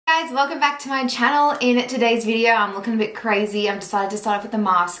guys, welcome back to my channel. In today's video, I'm looking a bit crazy. I've decided to start off with the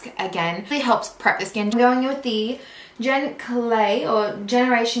mask again. It really helps prep the skin. I'm going in with the Generation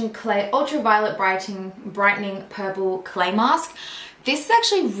Clay Ultraviolet Brightening Purple Clay Mask. This is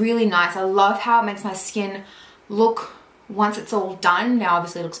actually really nice. I love how it makes my skin look once it's all done. Now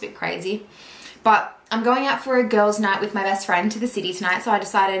obviously it looks a bit crazy, but I'm going out for a girls' night with my best friend to the city tonight, so I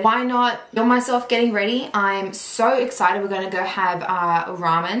decided why not film myself getting ready. I'm so excited. We're going to go have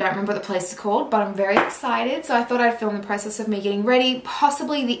ramen. I don't remember what the place is called, but I'm very excited. So I thought I'd film the process of me getting ready,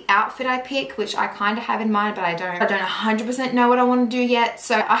 possibly the outfit I pick, which I kind of have in mind, but I don't 100% know what I want to do yet.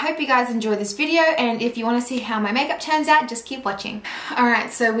 So I hope you guys enjoy this video, and if you want to see how my makeup turns out, just keep watching.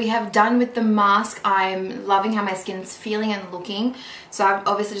 Alright, so we have done with the mask. I'm loving how my skin's feeling and looking. So I've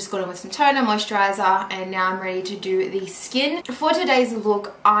obviously just got in with some toner, moisturizer, and now I'm ready to do the skin. For today's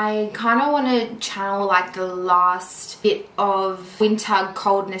look, I kind of want to channel like the last bit of winter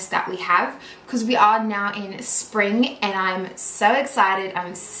coldness that we have, because we are now in spring and I'm so excited.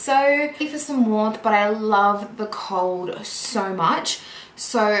 I'm so ready for some warmth, but I love the cold so much.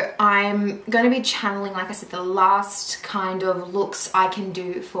 So I'm going to be channeling, like I said, the last kind of looks I can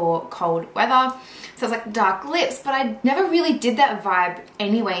do for cold weather. So it's like dark lips, but I never really did that vibe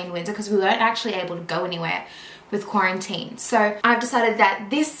anyway in winter because we weren't actually able to go anywhere with quarantine. So I've decided that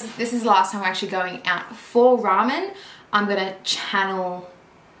this is the last time we're actually going out for ramen. I'm going to channel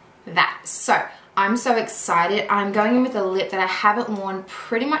that. So I'm so excited. I'm going in with a lip that I haven't worn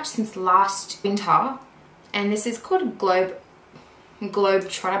pretty much since last winter. And this is called Globetrotter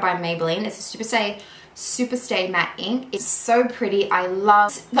by Maybelline. It's a SuperStay matte ink. It's so pretty. I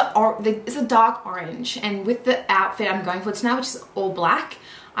love it's a dark orange, and with the outfit I'm going for tonight, which is all black,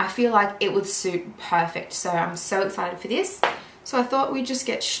 I feel like it would suit perfect. So I'm so excited for this. So I thought we'd just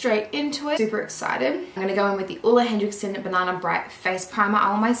get straight into it. Super excited. I'm going to go in with the HENRIKSEN Banana Bright Face Primer. I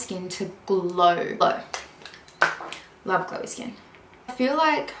want my skin to glow. Love glowy skin. I feel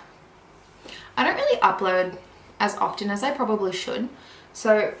like I don't really upload as often as I probably should,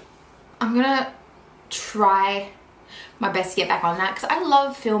 so I'm gonna try my best to get back on that, because I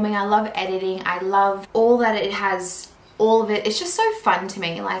love filming, I love editing, I love all that it has, all of it. It's just so fun to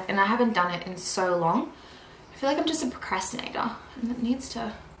me, like, and I haven't done it in so long. I feel like I'm just a procrastinator, and it needs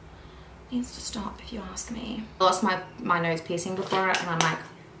to stop, if you ask me. I lost my nose piercing before it, and I'm like,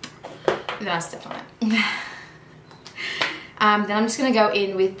 and then I stepped on it. Then I'm just gonna go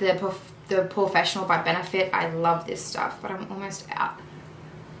in with the POREfessional by Benefit. I love this stuff, but I'm almost out.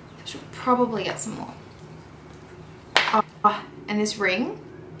 I should probably get some more. Oh, and this ring,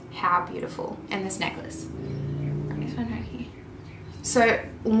 how beautiful. And this necklace. This one right here. So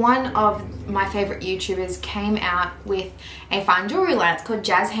one of my favorite YouTubers came out with a fine jewelry line. It's called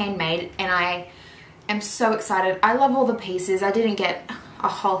Jazz Handmade, and I am so excited. I love all the pieces. I didn't get a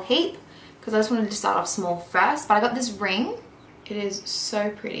whole heap because I just wanted to start off small first, but I got this ring. It is so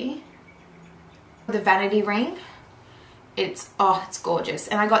pretty. The vanity ring, it's gorgeous.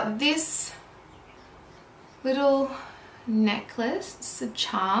 And I got this little necklace, it's a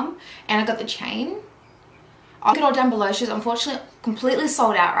charm, and I got the chain. I'll link it all down below. She's unfortunately completely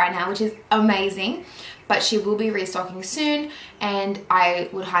sold out right now, which is amazing, but she will be restocking soon, and I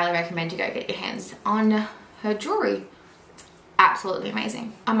would highly recommend to go get your hands on her jewelry. It's absolutely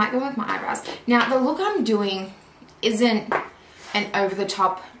amazing. I might go with my eyebrows. Now the look I'm doing isn't an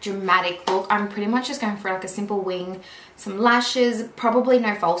over-the-top dramatic look. I'm pretty much just going for like a simple wing, some lashes, probably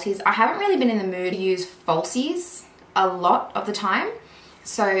no falsies. I haven't really been in the mood to use falsies a lot of the time,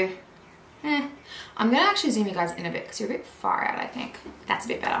 so I'm gonna actually zoom you guys in a bit because you're a bit far out. I think that's a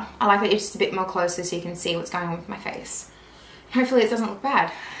bit better. I like that you're just a bit more closer so you can see what's going on with my face. Hopefully it doesn't look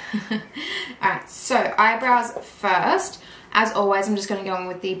bad. Alright, so eyebrows first. As always, I'm just going to go in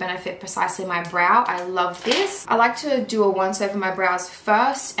with the Benefit Precisely My Brow. I love this. I like to do a once over my brows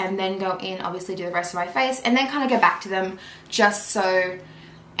first and then go in, obviously do the rest of my face, and then kind of go back to them just so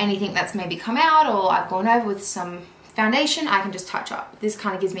anything that's maybe come out or I've gone over with some foundation, I can just touch up. This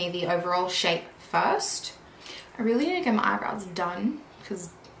kind of gives me the overall shape first. I really need to get my eyebrows done because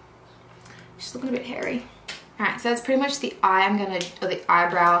she's looking a bit hairy. Alright, so that's pretty much the eye the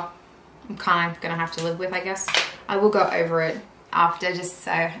eyebrow I'm kind of going to have to live with, I guess. I will go over it after just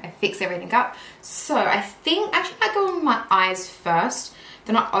so I fix everything up. So I think, actually I go with my eyes first.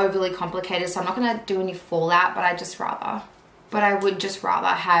 They're not overly complicated, so I'm not going to do any fallout, but I would just rather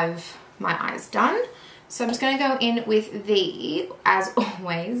have my eyes done. So I'm just going to go in with the, as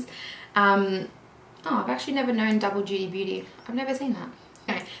always, oh, I've actually never known Double Duty Beauty. I've never seen that.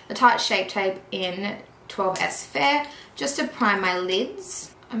 Anyway, the Tarte Shape Tape in 12S Fair, just to prime my lids.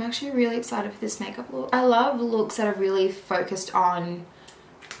 I'm actually really excited for this makeup look. I love looks that are really focused on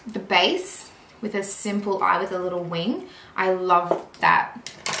the base with a simple eye with a little wing. I love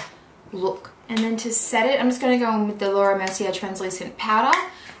that look. And then to set it, I'm just going to go in with the Laura Mercier translucent powder.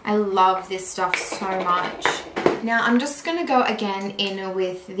 I love this stuff so much. Now I'm just going to go again in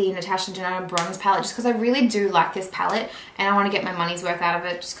with the NATASHA DENONA bronze palette, just because I really do like this palette and I want to get my money's worth out of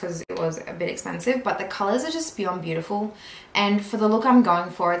it, just because it was a bit expensive, but the colors are just beyond beautiful. And for the look I'm going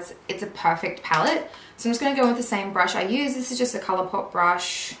for, it's a perfect palette. So I'm just going to go with the same brush I use. This is just a ColourPop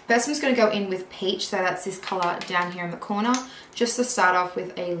brush. First I'm just going to go in with Peach, so that's this color down here in the corner, just to start off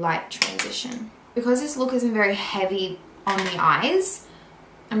with a light transition. Because this look isn't very heavy on the eyes,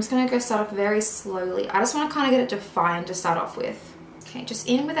 I'm just going to go start off very slowly. I just want to kind of get it defined to start off with. Okay, just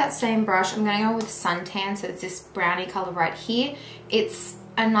in with that same brush, I'm going to go with Suntan, so it's this brownie color right here. It's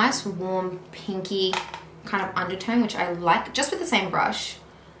a nice warm pinky kind of undertone, which I like, just with the same brush.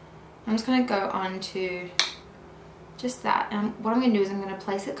 I'm just going to go on to just that. And what I'm going to do is I'm going to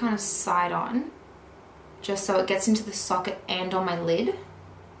place it kind of side on, just so it gets into the socket and on my lid,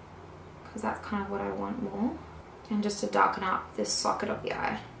 because that's kind of what I want more. And just to darken up this socket of the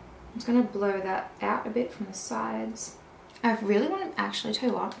eye. I'm just going to blow that out a bit from the sides. I really want to actually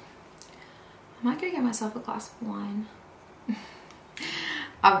tell you what, I might go get myself a glass of wine.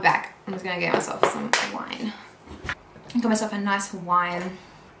 I'll be back. I'm just going to get myself some wine. I got myself a nice wine.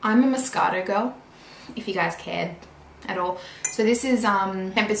 I'm a Moscato girl, if you guys cared at all. So this is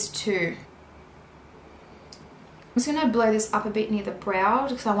Tempest 2. I'm just going to blow this up a bit near the brow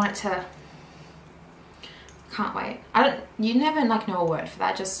because I want it to... Can't wait. You never like know a word for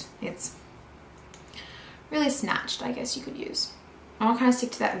that, just it's really snatched, I guess you could use. I want to kind of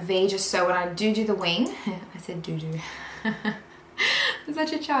stick to that V just so when I do the wing, I said do. I'm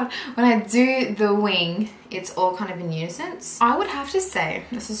such a child. When I do the wing, it's all kind of in unison. I would have to say,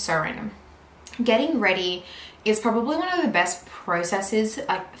 this is so random, getting ready is probably one of the best processes,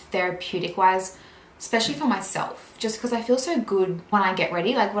 like therapeutic wise, especially for myself, just because I feel so good when I get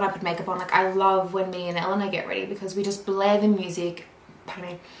ready, like when I put makeup on. Like I love when me and Eleanor get ready because we just blare the music,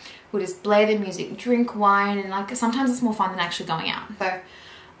 pardon me, we just blare the music, drink wine, and like sometimes it's more fun than actually going out. So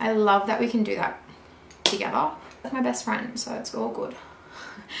I love that we can do that together. That's my best friend, so it's all good.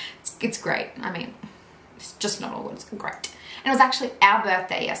 It's great. I mean, it's just not all good, it's great. And it was actually our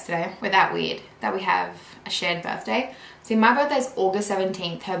birthday yesterday. We're that weird that we have a shared birthday. See, my birthday is August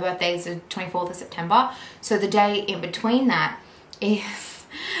 17th. Her birthday is the 24th of September. So the day in between that is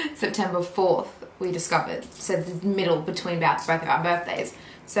September 4th, we discovered. So the middle between both of our birthdays.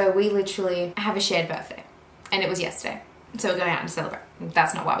 So we literally have a shared birthday. And it was yesterday. So we're going out to celebrate.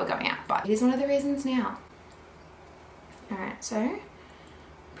 That's not why we're going out, but it is one of the reasons now. Alright, so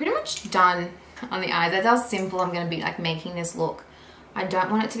pretty much done on the eyes. That's how simple I'm going to be like making this look. I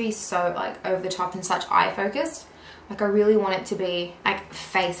don't want it to be so like over the top and such eye focused. Like I really want it to be like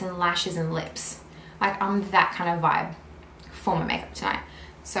face and lashes and lips. Like I'm that kind of vibe for my makeup tonight.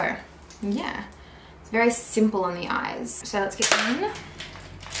 So yeah, it's very simple on the eyes. So let's get in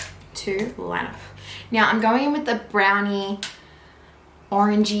to line up. Now I'm going in with the brownie,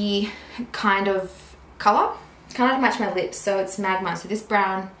 orangey kind of color. It's kind of to match my lips, so it's magma. So this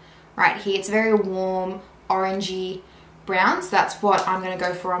brown right here, it's very warm, orangey brown. So that's what I'm going to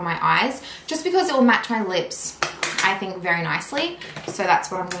go for on my eyes, just because it will match my lips, I think, very nicely. So that's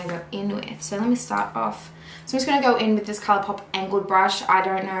what I'm going to go in with. So let me start off. So I'm just going to go in with this ColourPop angled brush. I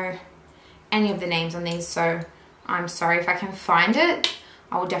don't know any of the names on these, so I'm sorry. If I can find it,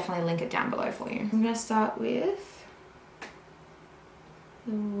 I will definitely link it down below for you. I'm going to start with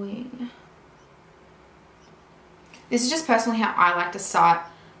the wing. This is just personally how I like to start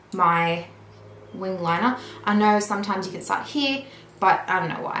my wing liner. I know sometimes you can start here, but I don't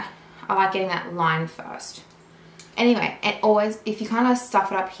know why. I like getting that line first. Anyway, and always, if you kind of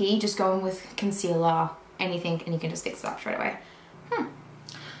stuff it up here, just go in with concealer, anything, and you can just fix it up straight away.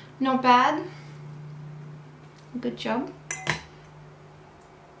 Not bad. Good job.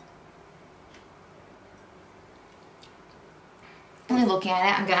 Only looking at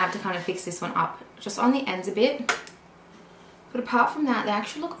it, I'm going to have to kind of fix this one up just on the ends a bit. But apart from that, they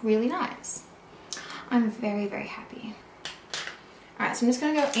actually look really nice. I'm very, very happy. Alright, so I'm just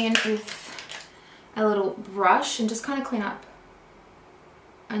going to go in with a little brush and just kind of clean up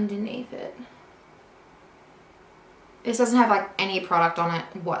underneath it. This doesn't have like any product on it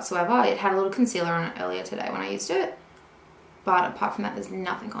whatsoever. It had a little concealer on it earlier today when I used it. But apart from that, there's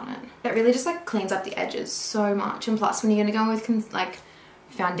nothing on it. It really just like cleans up the edges so much. And plus, when you're going to go with like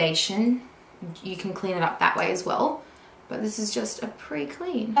foundation, you can clean it up that way as well. but this is just a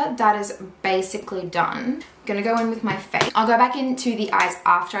pre-clean. That is basically done. I'm gonna go in with my face. I'll go back into the eyes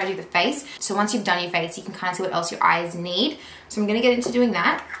after I do the face. So once you've done your face, you can kind of see what else your eyes need. So I'm gonna get into doing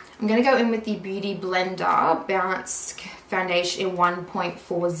that. I'm gonna go in with the Beauty Blender Bounce Foundation in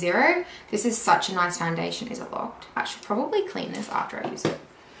 1.40. This is such a nice foundation. Is it locked? I should probably clean this after I use it.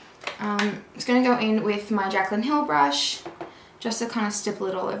 I'm just gonna go in with my Jaclyn Hill brush just to kind of stipple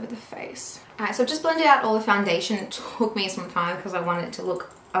it all over the face. Alright, so I've just blended out all the foundation. It took me some time because I wanted it to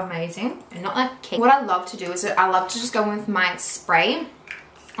look amazing and not like cake. What I love to do is I love to just go in with my spray.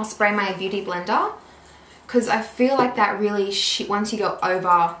 I'll spray my Beauty Blender because I feel like that really, once you go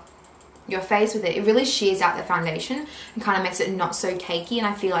over your face with it, it really shears out the foundation and kind of makes it not so cakey, and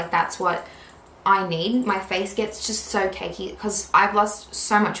I feel like that's what I need. My face gets just so cakey because I've lost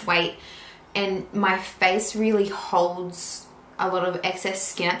so much weight and my face really holds a lot of excess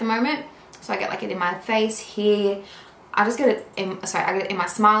skin at the moment. So I get like it in my face here. I just get it in, I get it in my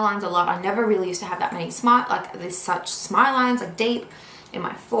smile lines a lot. I never really used to have that many there's such smile lines, like deep in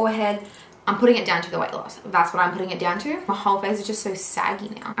my forehead. I'm putting it down to the weight loss. That's what I'm putting it down to. My whole face is just so saggy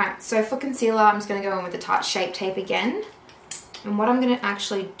now. Alright, so for concealer, I'm just going to go in with the Tarte Shape Tape again. And what I'm going to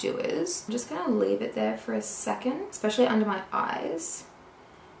actually do is, I'm just going to leave it there for a second, especially under my eyes,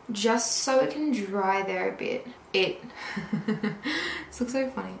 just so it can dry there a bit. This looks so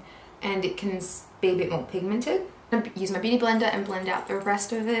funny. And it can be a bit more pigmented. I'm going to use my Beauty Blender and blend out the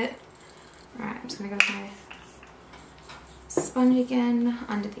rest of it. Alright, I'm just going to go with my sponge again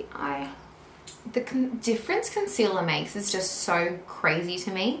under the eye. The difference concealer makes is just so crazy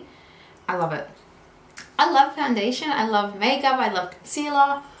to me. I love it. I love foundation, I love makeup, I love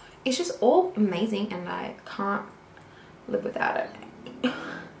concealer. It's just all amazing and I can't live without it.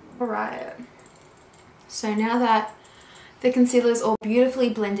 Alright. So now that the concealer is all beautifully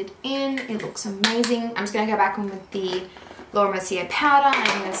blended in, it looks amazing. I'm just going to go back in with the Laura Mercier powder and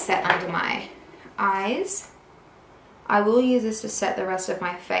I'm going to set under my eyes. I will use this to set the rest of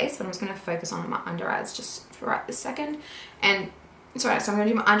my face, but I'm just going to focus on my under eyes just for right this second. And sorry, so I'm going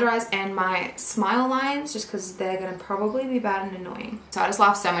to do my under eyes and my smile lines just because they're going to probably be bad and annoying. So I just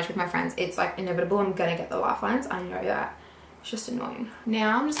laugh so much with my friends. It's like inevitable. I'm going to get the laugh lines. I know that. It's just annoying.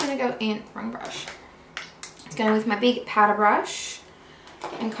 Now I'm just going to go in, wrong brush. Just going with my big powder brush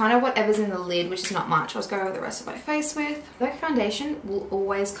and kind of whatever's in the lid, which is not much. I'll just go over the rest of my face with. Black foundation will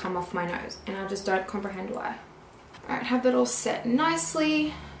always come off my nose and I just don't comprehend why. Alright, have that all set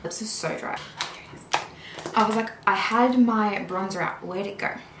nicely. This is so dry. I was like, I had my bronzer out. Where'd it go?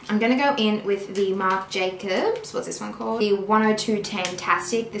 I'm going to go in with the Marc Jacobs, what's this one called? The 102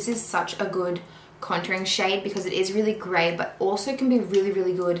 Tantastic. This is such a good contouring shade because it is really grey, but also can be really,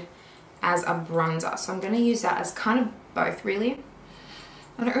 really good as a bronzer. So I'm going to use that as kind of both, really.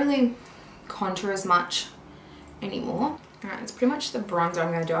 I don't really contour as much anymore. Alright, it's pretty much the bronzer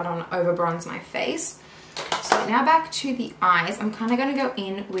I'm going to do. I don't want to over bronze my face. So now back to the eyes. I'm kind of going to go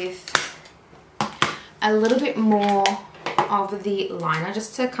in with a little bit more of the liner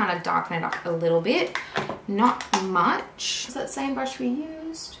just to kind of darken it up a little bit. Not much. Is that same brush we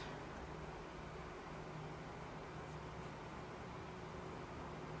used?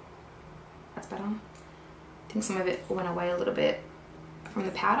 That's better. I think some of it went away a little bit from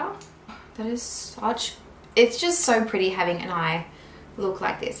the powder. That is such... It's just so pretty having an eye look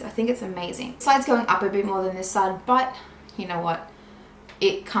like this. I think it's amazing. This side's going up a bit more than this side, but you know what?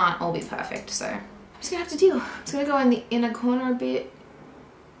 It can't all be perfect, so I'm just gonna have to deal. I'm just gonna go in the inner corner a bit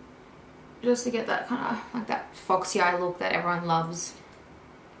just to get that kind of like that foxy eye look that everyone loves,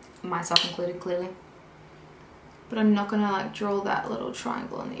 myself included clearly. But I'm not gonna like draw that little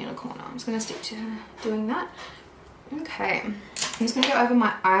triangle in the inner corner. I'm just gonna stick to doing that. Okay, I'm just going to go over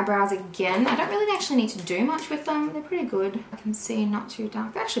my eyebrows again. I don't really actually need to do much with them. They're pretty good. I can see not too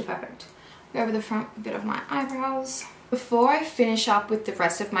dark. They're actually perfect. Go over the front bit of my eyebrows. Before I finish up with the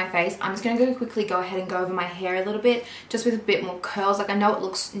rest of my face, I'm just going to quickly go ahead and go over my hair a little bit, just with a bit more curls. Like I know it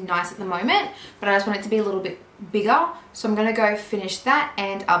looks nice at the moment, but I just want it to be a little bit bigger. So I'm going to go finish that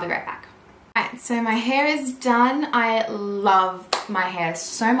and I'll be right back. Alright, so my hair is done. I love my hair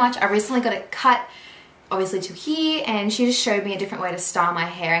so much. I recently got it cut, obviously to here, and she just showed me a different way to style my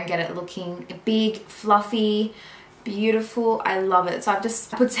hair and get it looking big, fluffy, beautiful. I love it. So I've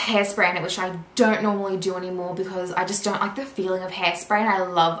just put hairspray in it, which I don't normally do anymore because I just don't like the feeling of hairspray,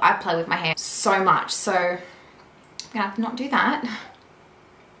 and I play with my hair so much, so I'm gonna have to not do that.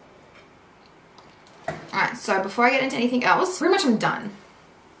 Alright, so before I get into anything else, pretty much I'm done,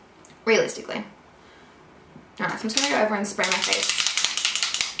 realistically. Alright, so I'm just gonna go over and spray my face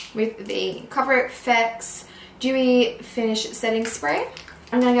with the COLOURPOP Dewy Finish Setting Spray.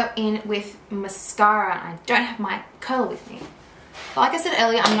 I'm going to go in with mascara. I don't have my curler with me. But like I said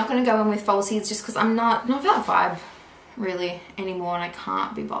earlier, I'm not going to go in with falsies just because I'm not that vibe really anymore, and I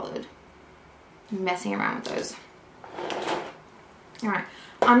can't be bothered messing around with those. Alright,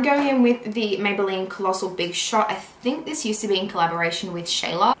 I'm going in with the Maybelline Colossal Big Shot. I think this used to be in collaboration with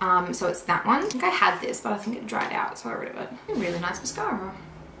Shayla, so it's that one. I think I had this, but I think it dried out, so I got rid of it. Really nice mascara.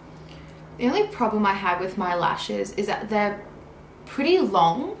 The only problem I have with my lashes is that they're pretty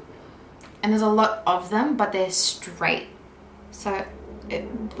long, and there's a lot of them, but they're straight. So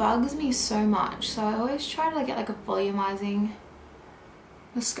it bugs me so much. So I always try to get like a volumizing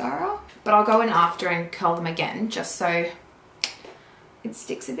mascara. But I'll go in after and curl them again just so it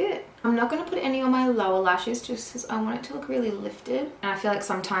sticks a bit. I'm not going to put any on my lower lashes just because I want it to look really lifted. And I feel like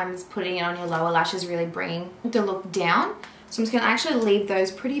sometimes putting it on your lower lashes really bring the look down. So I'm just going to actually leave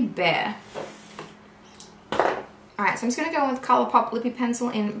those pretty bare. Alright, so I'm just going to go in with ColourPop Lippy Pencil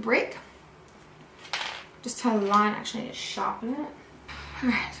in Brick. Just to line, actually I need to sharpen it.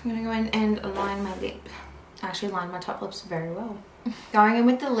 Alright, so I'm going to go in and align my lip. I actually line my top lips very well. Going in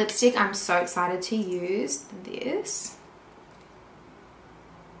with the lipstick, I'm so excited to use this.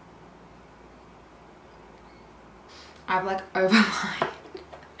 I've like overlined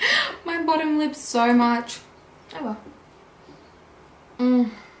my bottom lip so much. Oh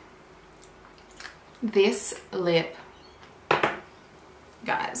well. This lip,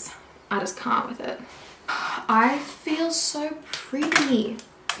 guys, I just can't with it. I feel so pretty.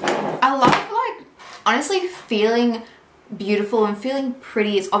 I love like honestly feeling beautiful and feeling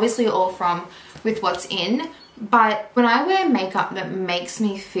pretty. It's obviously all from with what's in, but when I wear makeup that makes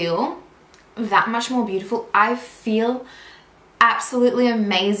me feel that much more beautiful, I feel absolutely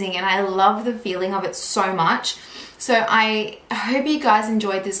amazing, and I love the feeling of it so much. So I hope you guys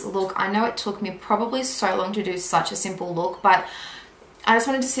enjoyed this look. I know it took me probably so long to do such a simple look, but I just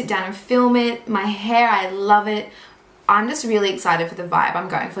wanted to sit down and film it. My hair, I love it. I'm just really excited for the vibe I'm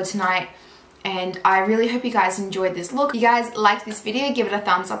going for tonight, and I really hope you guys enjoyed this look. If you guys liked this video, give it a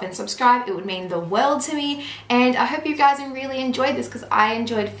thumbs up and subscribe. It would mean the world to me, and I hope you guys really enjoyed this because I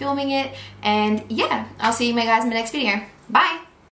enjoyed filming it. And yeah, I'll see you guys in my next video. Bye!